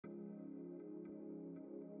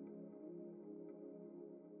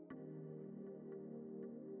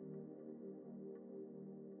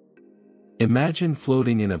Imagine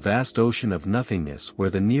floating in a vast ocean of nothingness where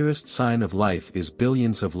the nearest sign of life is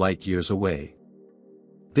billions of light-years away.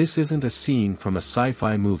 This isn't a scene from a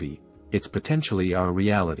sci-fi movie, it's potentially our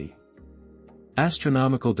reality.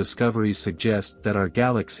 Astronomical discoveries suggest that our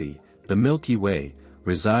galaxy, the Milky Way,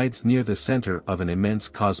 resides near the center of an immense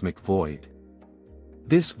cosmic void.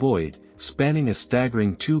 This void, spanning a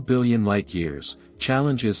staggering 2 billion light-years,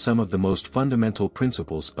 challenges some of the most fundamental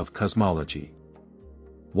principles of cosmology.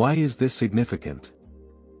 Why is this significant?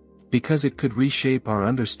 Because it could reshape our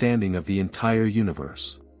understanding of the entire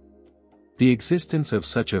universe. The existence of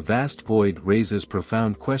such a vast void raises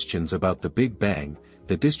profound questions about the Big Bang,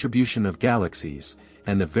 the distribution of galaxies,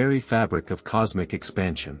 and the very fabric of cosmic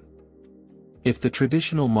expansion. If the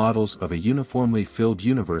traditional models of a uniformly filled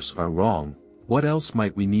universe are wrong, what else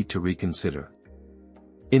might we need to reconsider?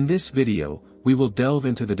 In this video, we will delve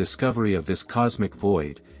into the discovery of this cosmic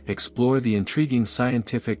void, explore the intriguing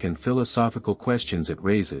scientific and philosophical questions it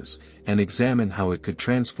raises, and examine how it could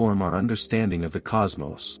transform our understanding of the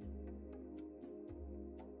cosmos.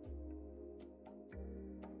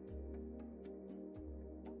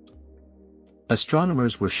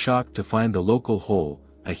 Astronomers were shocked to find the local hole,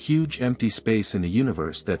 a huge empty space in the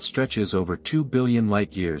universe that stretches over 2 billion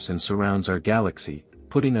light-years and surrounds our galaxy,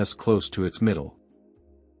 putting us close to its middle.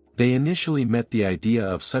 They initially met the idea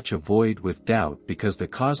of such a void with doubt because the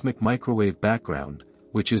cosmic microwave background,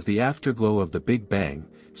 which is the afterglow of the Big Bang,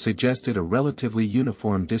 suggested a relatively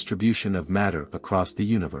uniform distribution of matter across the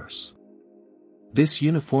universe. This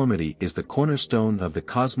uniformity is the cornerstone of the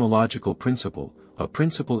cosmological principle, a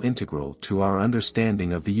principle integral to our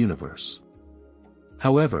understanding of the universe.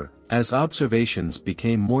 However, as observations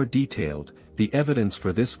became more detailed, the evidence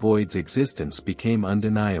for this void's existence became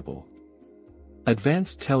undeniable.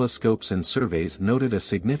 Advanced telescopes and surveys noted a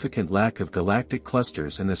significant lack of galactic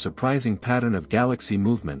clusters and a surprising pattern of galaxy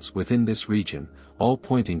movements within this region, all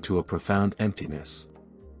pointing to a profound emptiness.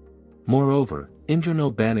 Moreover,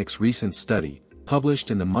 Indranil Banik's recent study, published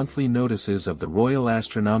in the monthly notices of the Royal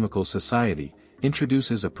Astronomical Society,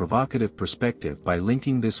 introduces a provocative perspective by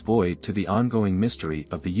linking this void to the ongoing mystery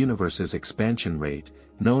of the universe's expansion rate,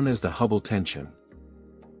 known as the Hubble tension.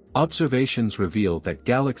 Observations reveal that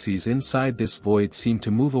galaxies inside this void seem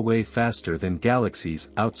to move away faster than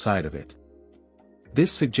galaxies outside of it.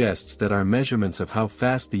 This suggests that our measurements of how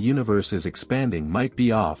fast the universe is expanding might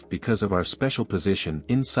be off because of our special position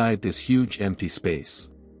inside this huge empty space.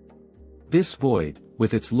 This void,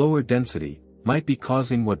 with its lower density, might be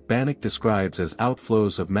causing what Banik describes as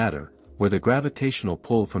outflows of matter, where the gravitational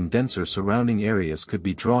pull from denser surrounding areas could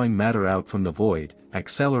be drawing matter out from the void,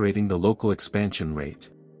 accelerating the local expansion rate.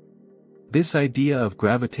 This idea of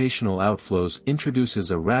gravitational outflows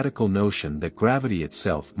introduces a radical notion that gravity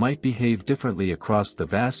itself might behave differently across the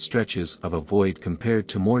vast stretches of a void compared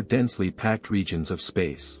to more densely packed regions of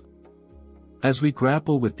space. As we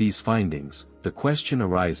grapple with these findings, the question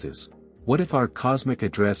arises: what if our cosmic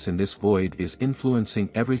address in this void is influencing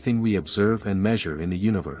everything we observe and measure in the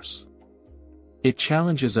universe? It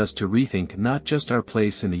challenges us to rethink not just our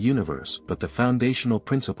place in the universe but the foundational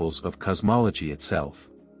principles of cosmology itself.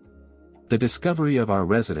 The discovery of our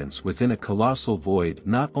residence within a colossal void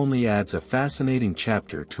not only adds a fascinating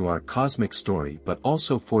chapter to our cosmic story but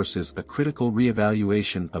also forces a critical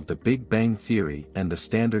reevaluation of the Big Bang theory and the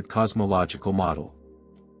standard cosmological model.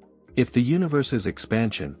 If the universe's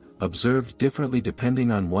expansion, observed differently depending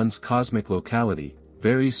on one's cosmic locality,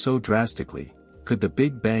 varies so drastically, could the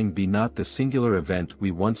Big Bang be not the singular event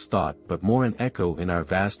we once thought but more an echo in our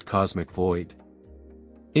vast cosmic void?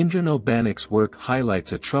 Indranil Banik's work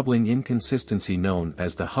highlights a troubling inconsistency known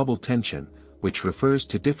as the Hubble tension, which refers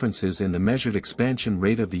to differences in the measured expansion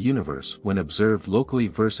rate of the universe when observed locally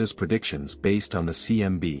versus predictions based on the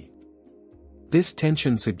CMB. This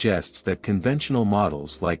tension suggests that conventional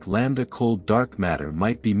models like lambda cold dark matter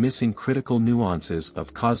might be missing critical nuances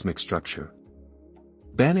of cosmic structure.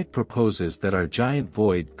 Banik proposes that our giant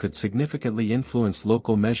void could significantly influence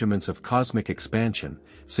local measurements of cosmic expansion,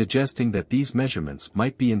 suggesting that these measurements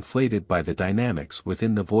might be inflated by the dynamics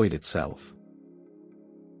within the void itself.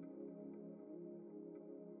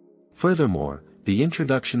 Furthermore, the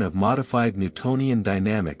introduction of modified Newtonian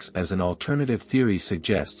dynamics as an alternative theory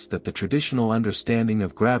suggests that the traditional understanding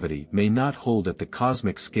of gravity may not hold at the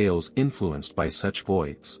cosmic scales influenced by such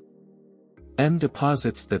voids.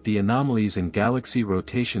 Deposits that the anomalies in galaxy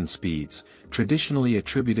rotation speeds, traditionally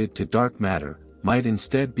attributed to dark matter, might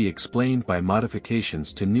instead be explained by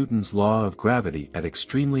modifications to Newton's law of gravity at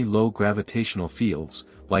extremely low gravitational fields,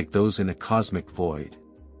 like those in a cosmic void.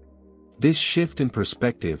 This shift in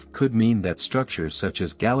perspective could mean that structures such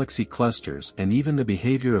as galaxy clusters and even the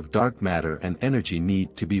behavior of dark matter and energy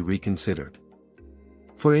need to be reconsidered.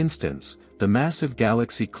 For instance, the massive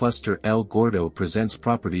galaxy cluster El Gordo presents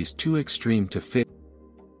properties too extreme to fit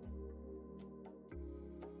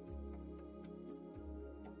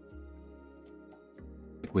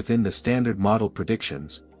within the standard model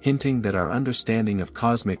predictions, hinting that our understanding of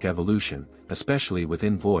cosmic evolution, especially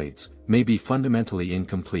within voids, may be fundamentally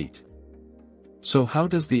incomplete. So how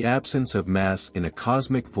does the absence of mass in a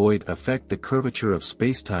cosmic void affect the curvature of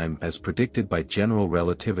spacetime as predicted by general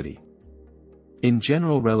relativity? In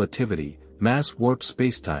general relativity, mass warps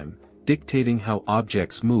spacetime, dictating how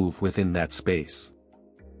objects move within that space.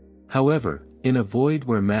 However, in a void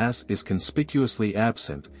where mass is conspicuously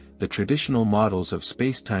absent, the traditional models of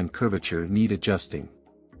spacetime curvature need adjusting.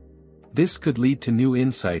 This could lead to new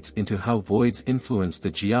insights into how voids influence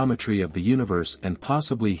the geometry of the universe and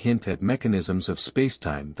possibly hint at mechanisms of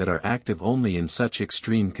spacetime that are active only in such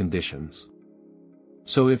extreme conditions.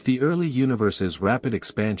 So if the early universe's rapid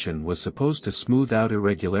expansion was supposed to smooth out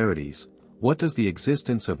irregularities, what does the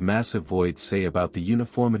existence of massive voids say about the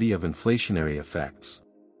uniformity of inflationary effects?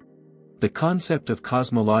 The concept of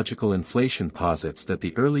cosmological inflation posits that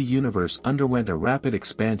the early universe underwent a rapid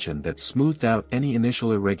expansion that smoothed out any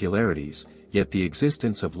initial irregularities, yet the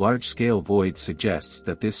existence of large-scale voids suggests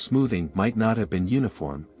that this smoothing might not have been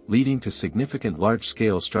uniform, leading to significant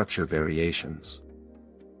large-scale structure variations.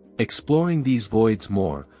 Exploring these voids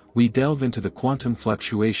more, we delve into the quantum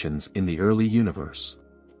fluctuations in the early universe.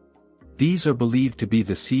 These are believed to be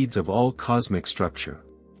the seeds of all cosmic structure.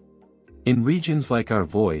 In regions like our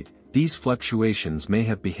void, these fluctuations may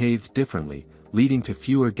have behaved differently, leading to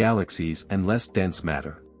fewer galaxies and less dense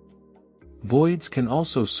matter. Voids can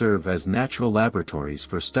also serve as natural laboratories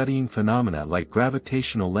for studying phenomena like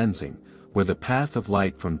gravitational lensing, where the path of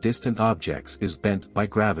light from distant objects is bent by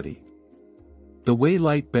gravity. The way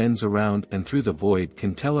light bends around and through the void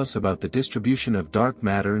can tell us about the distribution of dark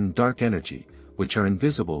matter and dark energy, which are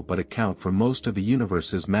invisible but account for most of the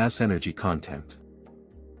universe's mass energy content.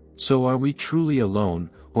 So are we truly alone,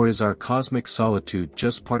 or is our cosmic solitude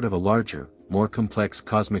just part of a larger, more complex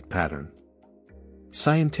cosmic pattern?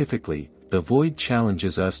 Scientifically, the void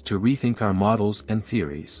challenges us to rethink our models and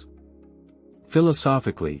theories.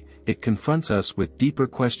 Philosophically, it confronts us with deeper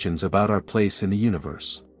questions about our place in the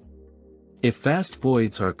universe. If vast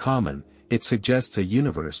voids are common, it suggests a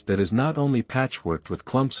universe that is not only patchworked with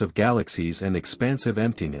clumps of galaxies and expansive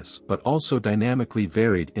emptiness but also dynamically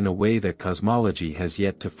varied in a way that cosmology has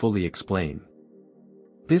yet to fully explain.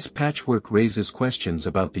 This patchwork raises questions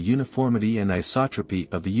about the uniformity and isotropy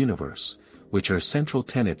of the universe, which are central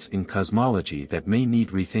tenets in cosmology that may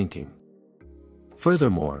need rethinking.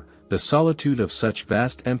 Furthermore, the solitude of such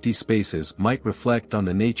vast empty spaces might reflect on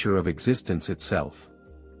the nature of existence itself.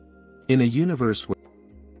 In a universe where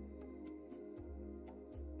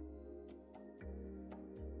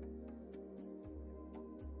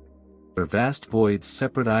vast voids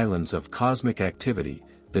separate islands of cosmic activity,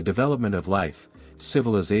 the development of life,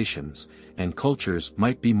 civilizations, and cultures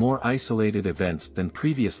might be more isolated events than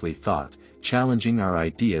previously thought, challenging our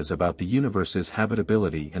ideas about the universe's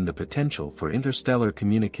habitability and the potential for interstellar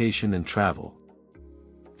communication and travel.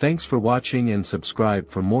 Thanks for watching and subscribe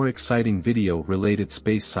for more exciting video-related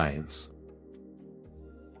space science.